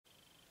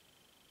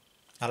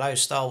Hello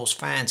Star Wars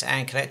fans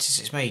and collectors,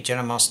 it's me,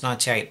 Jedi Master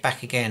 98,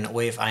 back again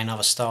with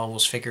another Star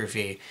Wars figure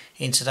review.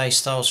 In today's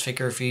Star Wars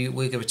figure review,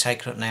 we're going to be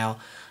taking a look now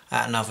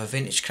at another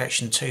Vintage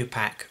Collection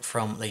 2-pack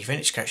from the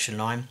Vintage Collection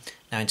line.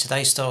 Now in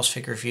today's Star Wars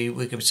figure review,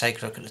 we're going to be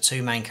taking a look at the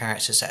two main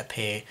characters that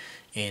appear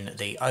in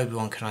the Obi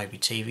Wan Kenobi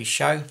TV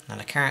show. Now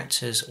the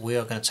characters we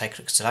are going to take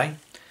a look at today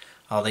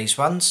are these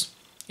ones.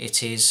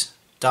 It is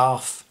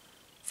Darth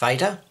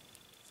Vader.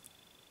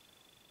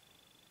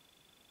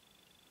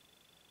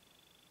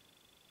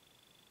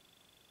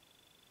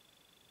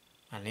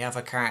 And the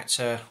other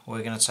character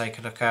we're going to take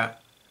a look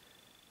at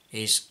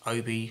is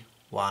Obi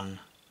Wan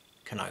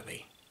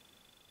Kenobi.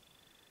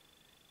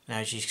 Now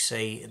as you can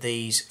see,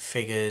 these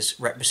figures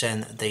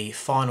represent the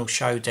final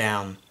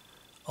showdown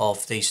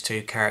of these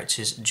two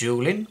characters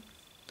dueling.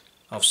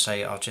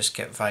 Obviously I'll just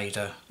get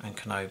Vader and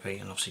Kenobi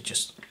and obviously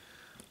just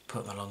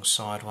put them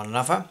alongside one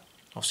another.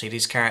 Obviously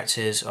these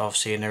characters are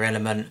obviously in their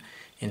element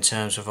in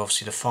terms of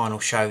obviously the final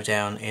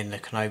showdown in the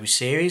Kenobi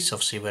series,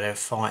 obviously where they're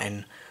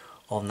fighting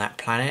on that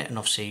planet, and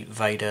obviously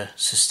Vader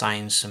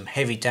sustains some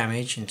heavy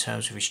damage in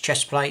terms of his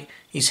chest plate,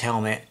 his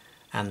helmet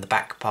and the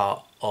back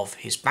part of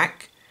his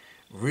back.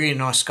 Really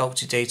nice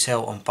sculpted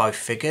detail on both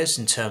figures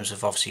in terms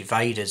of obviously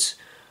Vader's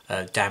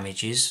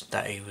damages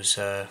that he was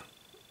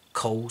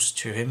caused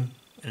to him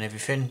and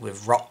everything,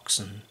 with rocks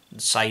and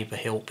the saber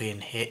hilt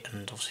being hit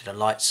and obviously the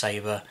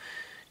lightsaber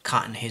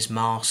cutting his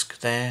mask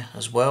there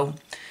as well.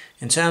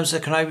 In terms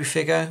of the Kenobi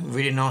figure,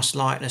 really nice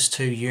likeness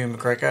to Ewan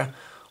McGregor.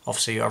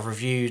 Obviously I've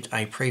reviewed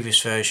a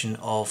previous version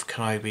of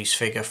Kenobi's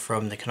figure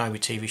from the Kenobi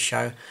TV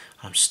show.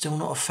 I'm still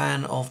not a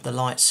fan of the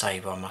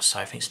lightsaber, I must say.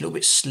 I think it's a little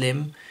bit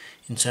slim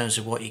in terms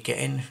of what you're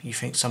getting. You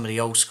think some of the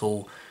old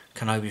school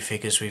Kenobi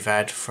figures we've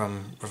had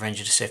from Revenge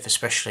of the Sith,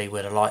 especially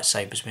where the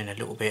lightsaber's been a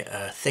little bit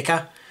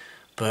thicker.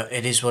 But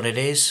it is what it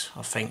is.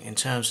 I think in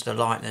terms of the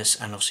lightness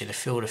and obviously the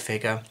feel of the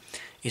figure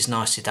is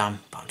nicely done,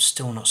 but I'm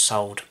still not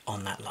sold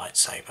on that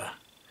lightsaber.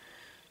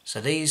 So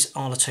these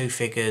are the two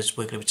figures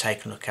we're going to be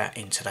taking a look at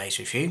in today's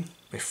review.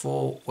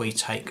 Before we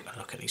take a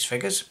look at these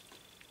figures,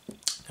 I'm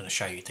going to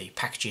show you the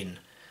packaging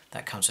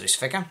that comes with this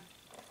figure.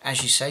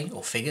 As you see,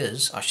 or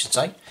figures I should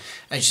say,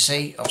 as you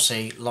see,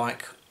 obviously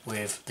like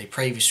with the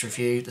previous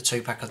review, the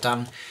 2-pack I've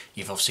done,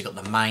 you've obviously got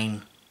the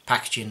main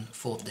packaging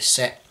for this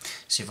set.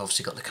 So you've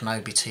obviously got the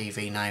Kenobi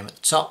TV name at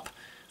the top,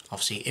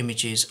 obviously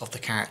images of the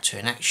character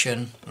in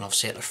action, and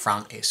obviously at the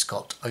front it's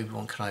got Obi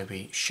Wan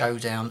Kenobi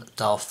Showdown,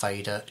 Darth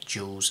Vader,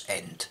 Duel's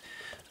End.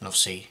 And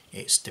obviously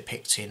it's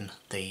depicting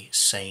the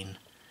scene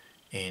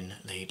in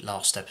the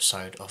last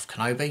episode of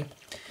Kenobi.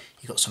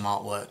 You've got some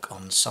artwork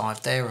on the side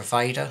there of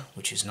Vader,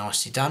 which is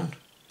nicely done,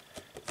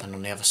 and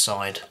on the other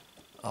side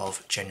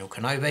of General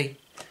Kenobi,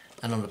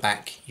 and on the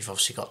back you've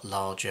obviously got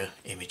larger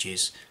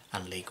images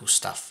and legal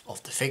stuff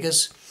of the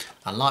figures.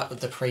 Unlike with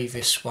the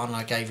previous one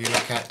I gave you a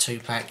look at,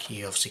 2-pack,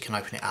 you obviously can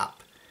open it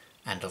up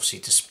and obviously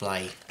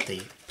display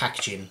the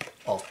packaging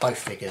of both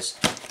figures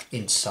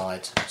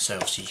inside, so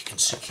obviously you can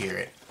secure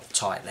it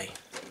tightly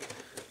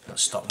and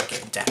stop them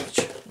getting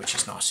damaged, which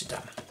is nicely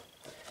done.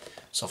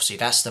 So obviously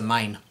that's the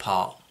main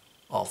part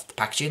of the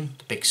packaging,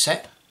 the big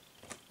set,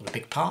 or the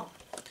big part.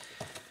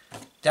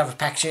 The other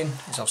packaging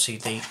is obviously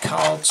the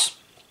cards.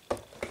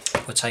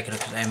 We'll take a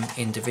look at them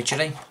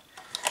individually.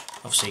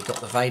 Obviously you've got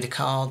the Vader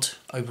card,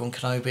 Obi-Wan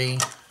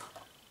Kenobi,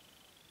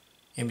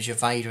 image of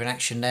Vader in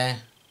action there.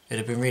 It would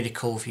have been really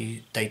cool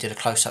if they did a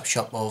close-up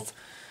shot of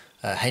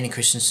Hayden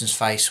Christensen's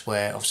face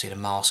where obviously the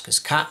mask is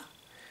cut.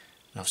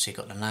 And obviously you've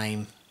got the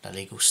name, the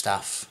legal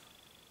stuff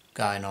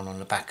going on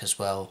the back as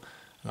well.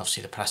 And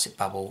obviously the plastic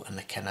bubble and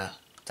the kenner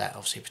that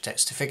obviously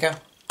protects the figure.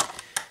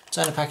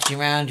 Turn the packaging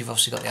around, you've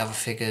obviously got the other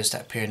figures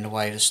that appear in the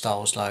way of the Star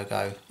Wars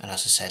logo. And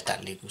as I said,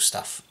 that legal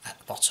stuff at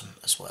the bottom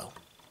as well.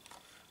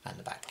 And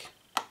the back.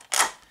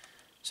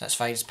 So that's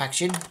Vader's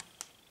packaging.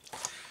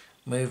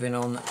 Moving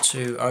on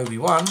to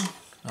Obi-Wan.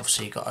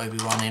 Obviously you've got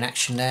Obi-Wan in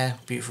action there.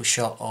 Beautiful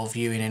shot of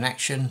Ewan in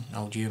action,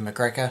 old Ewan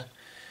McGregor.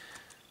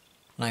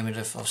 Name of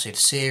obviously the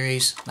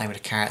series, name of the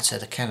character,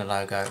 the Kenner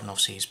logo, and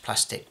obviously his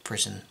plastic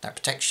prison that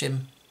protects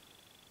him,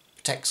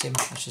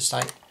 I should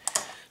say.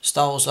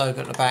 Star Wars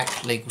logo at the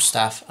back, legal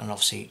stuff, and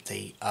obviously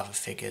the other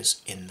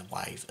figures in the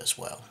wave as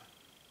well.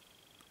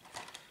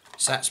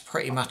 So that's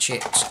pretty much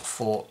it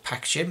for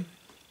packaging.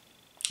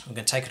 I'm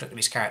going to take a look at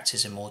these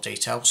characters in more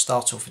detail.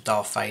 Start off with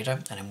Darth Vader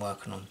and then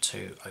working on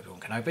to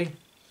Obi-Wan Kenobi.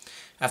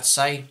 I have to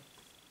say,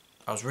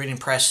 I was really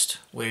impressed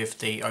with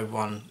the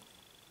Obi-Wan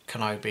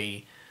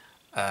Kenobi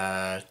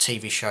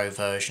TV show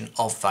version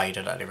of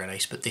Vader that they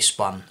released, but this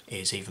one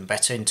is even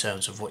better in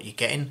terms of what you're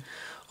getting.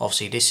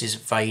 Obviously this is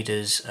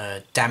Vader's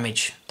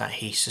damage that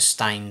he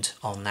sustained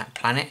on that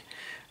planet.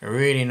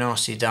 Really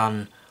nicely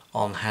done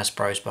on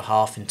Hasbro's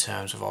behalf in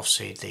terms of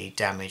obviously the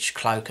damaged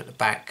cloak at the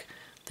back,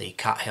 the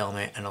cut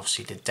helmet, and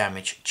obviously the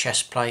damaged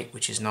chest plate,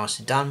 which is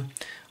nicely done.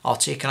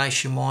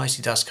 Articulation wise,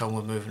 he does come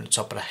with movement at the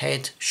top of the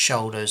head,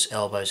 shoulders,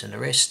 elbows and the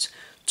wrists.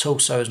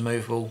 Torso is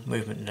movable,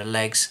 movement in the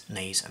legs,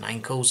 knees and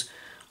ankles.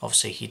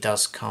 Obviously he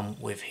does come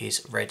with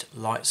his red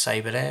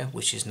lightsaber there,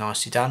 which is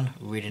nicely done,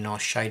 really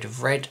nice shade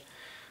of red.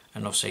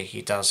 and obviously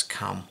he does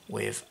come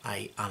with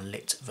a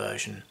unlit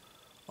version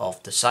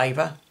of the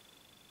saber.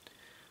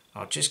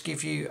 I'll just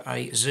give you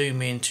a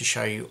zoom in to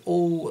show you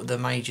all the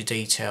major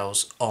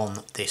details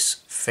on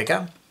this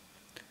figure.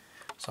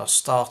 So I'll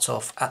start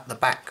off at the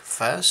back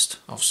first.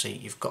 Obviously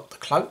you've got the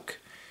cloak,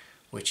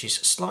 which is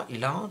slightly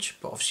large,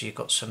 but obviously you've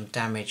got some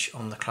damage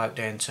on the cloak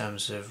there in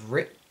terms of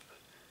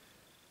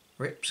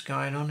rips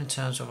going on in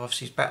terms of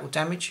obviously his battle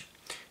damage.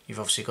 You've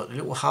obviously got the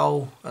little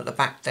hole at the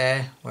back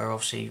there where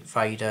obviously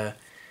Vader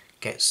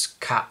gets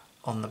cut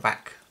on the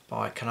back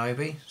by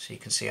Kenobi, so you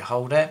can see a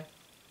hole there.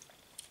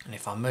 And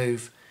if I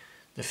move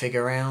the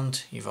figure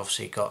around, you've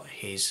obviously got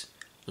his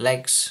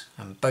legs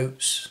and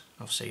boots,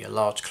 obviously a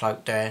large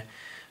cloak there,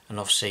 and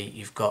obviously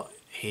you've got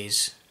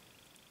his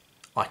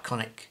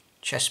iconic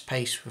chest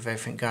piece with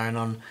everything going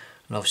on,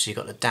 and obviously you've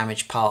got the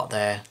damaged part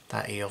there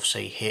that he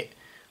obviously hit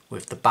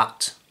with the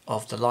butt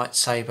of the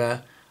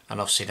lightsaber,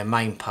 and obviously the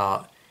main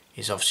part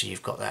is obviously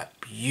you've got that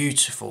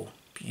beautiful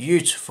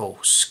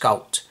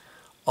sculpt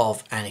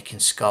of Anakin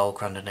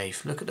Skywalker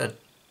underneath. Look at the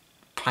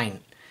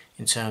paint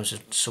in terms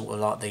of sort of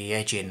like the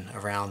edging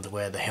around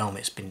where the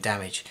helmet's been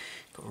damaged.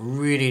 Got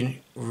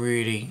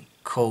really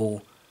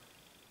cool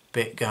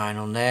bit going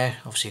on there.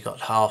 Obviously you've got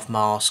the half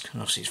mask,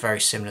 and obviously it's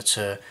very similar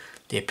to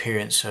the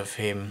appearance of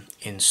him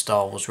in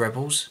Star Wars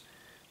Rebels,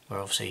 where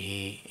obviously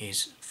he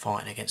is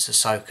fighting against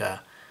Ahsoka.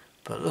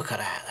 But look at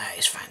that, that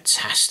is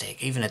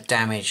fantastic. Even the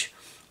damage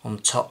on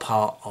the top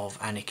part of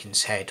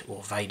Anakin's head,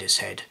 or Vader's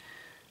head,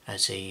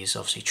 as he is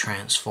obviously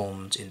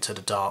transformed into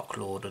the Dark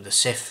Lord of the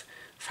Sith.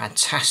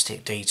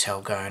 Fantastic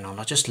detail going on.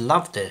 I just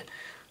love the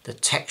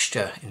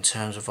texture in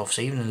terms of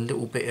obviously even a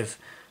little bit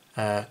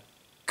of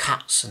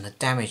cuts and the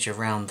damage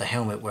around the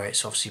helmet where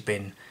it's obviously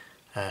been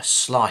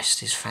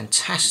sliced is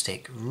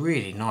fantastic.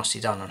 Really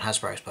nicely done on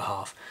Hasbro's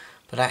behalf.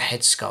 But that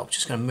head sculpt,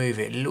 just going to move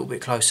it a little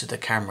bit closer to the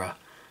camera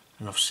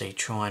and obviously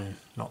try and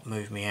not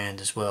move my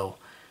hand as well,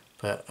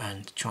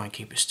 and try and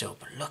keep it still.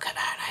 But look at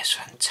that, that's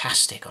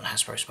fantastic on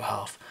Hasbro's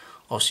behalf.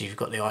 Obviously you've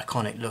got the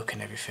iconic look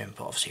and everything,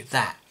 but obviously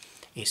that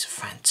is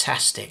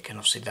fantastic, and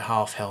obviously the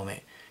half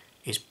helmet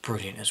is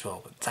brilliant as well.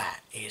 But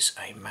that is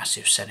a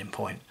massive selling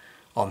point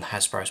on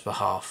Hasbro's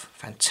behalf.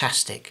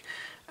 Fantastic.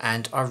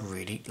 And I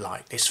really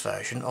like this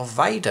version of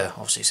Vader.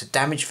 Obviously it's a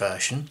damaged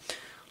version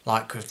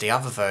like with the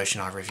other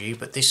version I reviewed,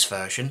 but this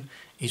version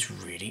is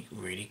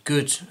really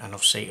good, and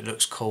obviously it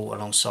looks cool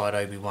alongside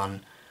Obi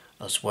Wan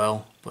as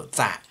well. But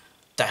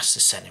that's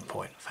the selling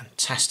point.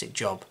 Fantastic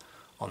job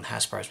on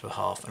Hasbro's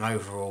behalf, and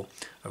overall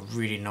a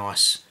really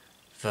nice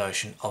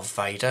version of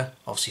Vader.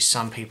 Obviously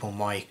some people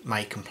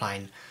may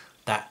complain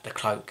that the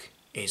cloak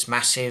is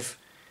massive.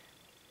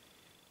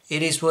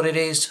 It is what it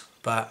is,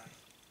 but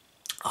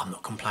I'm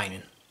not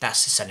complaining.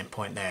 That's the selling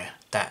point there.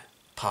 That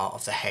part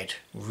of the head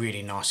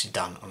really nicely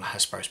done on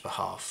Hasbro's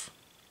behalf.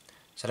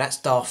 So that's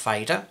Darth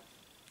Vader.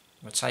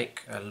 We'll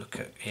take a look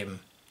at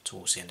him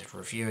towards the end of the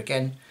review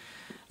again.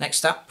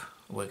 Next up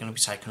we're going to be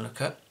taking a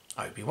look at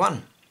Obi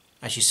Wan.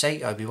 As you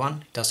see, Obi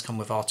Wan does come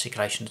with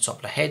articulation at the top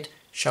of the head,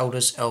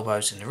 shoulders,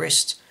 elbows and the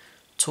wrist.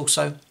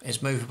 Torso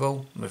is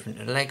movable, movement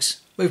in the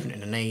legs, movement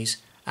in the knees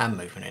and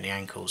movement in the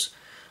ankles.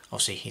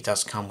 Obviously he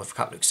does come with a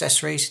couple of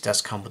accessories. He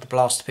does come with a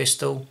blaster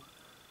pistol,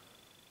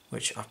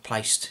 which I've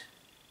placed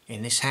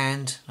in this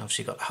hand.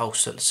 Obviously got the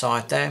holster at the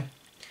side there.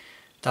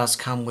 Does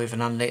come with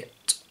an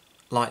unlit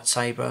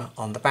lightsaber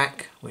on the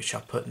back, which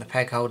I put in the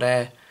peg hole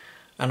there.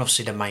 And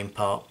obviously the main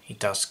part, he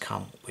does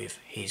come with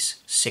his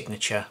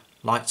signature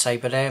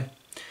lightsaber there.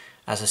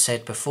 As I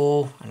said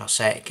before, and I'll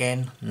say it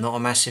again, not a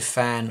massive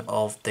fan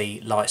of the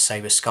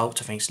lightsaber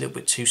sculpt. I think it's a little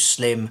bit too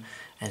slim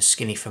and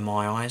skinny for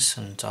my eyes,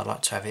 and I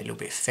like to have it a little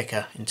bit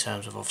thicker in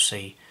terms of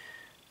obviously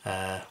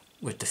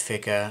with the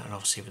figure and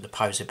obviously with the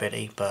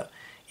posability, but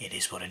it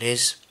is what it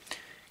is.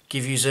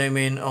 Give you zoom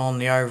in on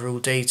the overall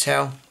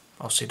detail.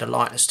 Obviously the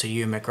likeness to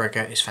Ewan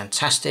McGregor is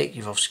fantastic.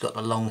 You've obviously got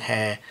the long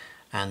hair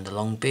and the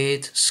long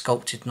beard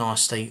sculpted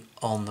nicely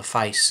on the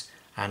face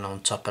and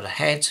on top of the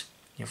head.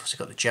 You've also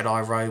got the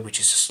Jedi robe, which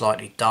is a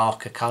slightly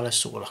darker colour,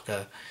 sort of like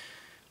a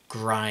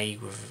grey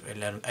with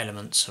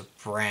elements of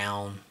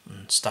brown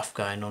and stuff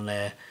going on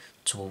there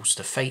towards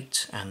the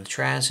feet and the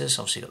trousers.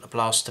 Obviously got the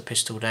blaster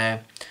pistol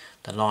there,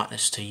 the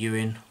likeness to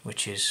Ewan,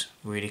 which is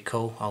really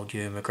cool, old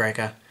Ewan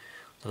McGregor.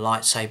 The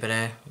lightsaber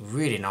there,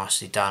 really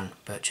nicely done,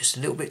 but just a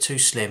little bit too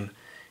slim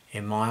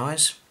in my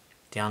eyes.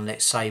 The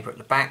unlit saber at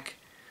the back,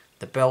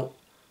 the belt,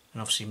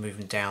 and obviously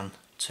moving down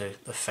to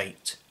the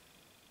feet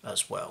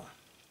as well.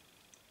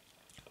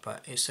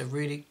 But it's a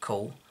really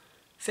cool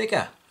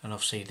figure, and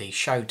obviously the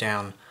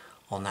showdown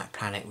on that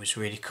planet was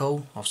really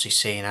cool. Obviously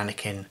seeing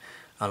Anakin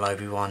and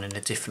Obi Wan in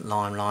a different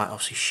limelight,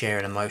 obviously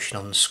sharing emotion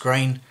on the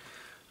screen.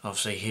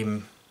 Obviously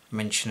him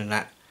mentioning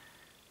that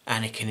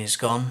Anakin is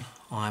gone,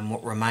 I am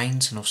what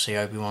remains, and obviously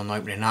Obi Wan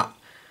opening up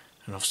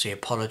and obviously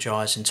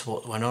apologising to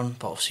what went on.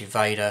 But obviously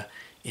Vader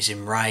is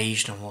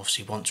enraged and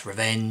obviously wants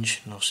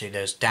revenge, and obviously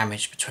there's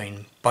damage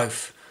between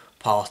both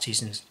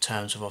parties in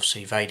terms of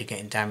obviously Vader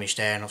getting damaged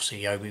there and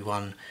obviously Obi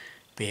Wan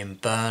being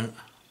burnt.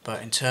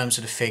 But in terms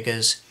of the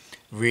figures,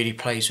 really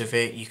plays with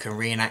it. You can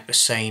reenact the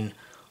scene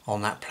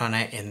on that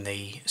planet in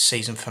the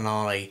season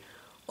finale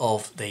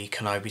of the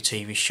Kenobi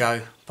TV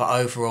show. But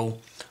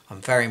overall,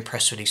 I'm very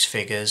impressed with these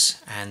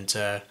figures, and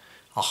I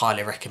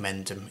highly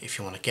recommend them if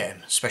you want to get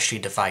them, especially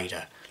the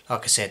Vader.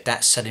 Like I said,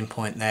 that selling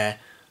point there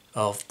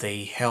of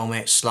the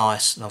helmet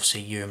slice, and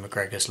obviously Ewan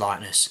McGregor's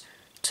likeness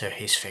to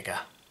his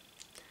figure.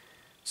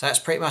 So that's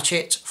pretty much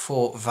it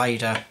for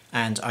Vader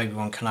and Obi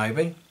Wan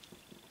Kenobi.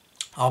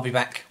 I'll be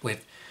back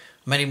with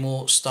many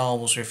more Star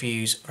Wars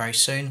reviews very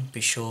soon.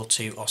 Be sure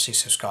to obviously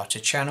subscribe to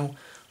the channel,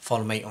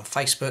 follow me on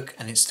Facebook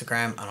and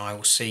Instagram, and I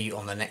will see you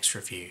on the next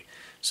review.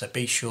 So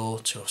be sure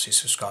to obviously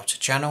subscribe to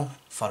the channel,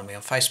 follow me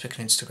on Facebook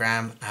and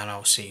Instagram, and I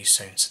will see you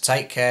soon. So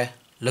take care,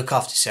 look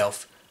after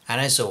yourself, and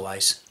as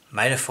always,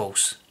 may the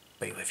Force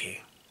be with you.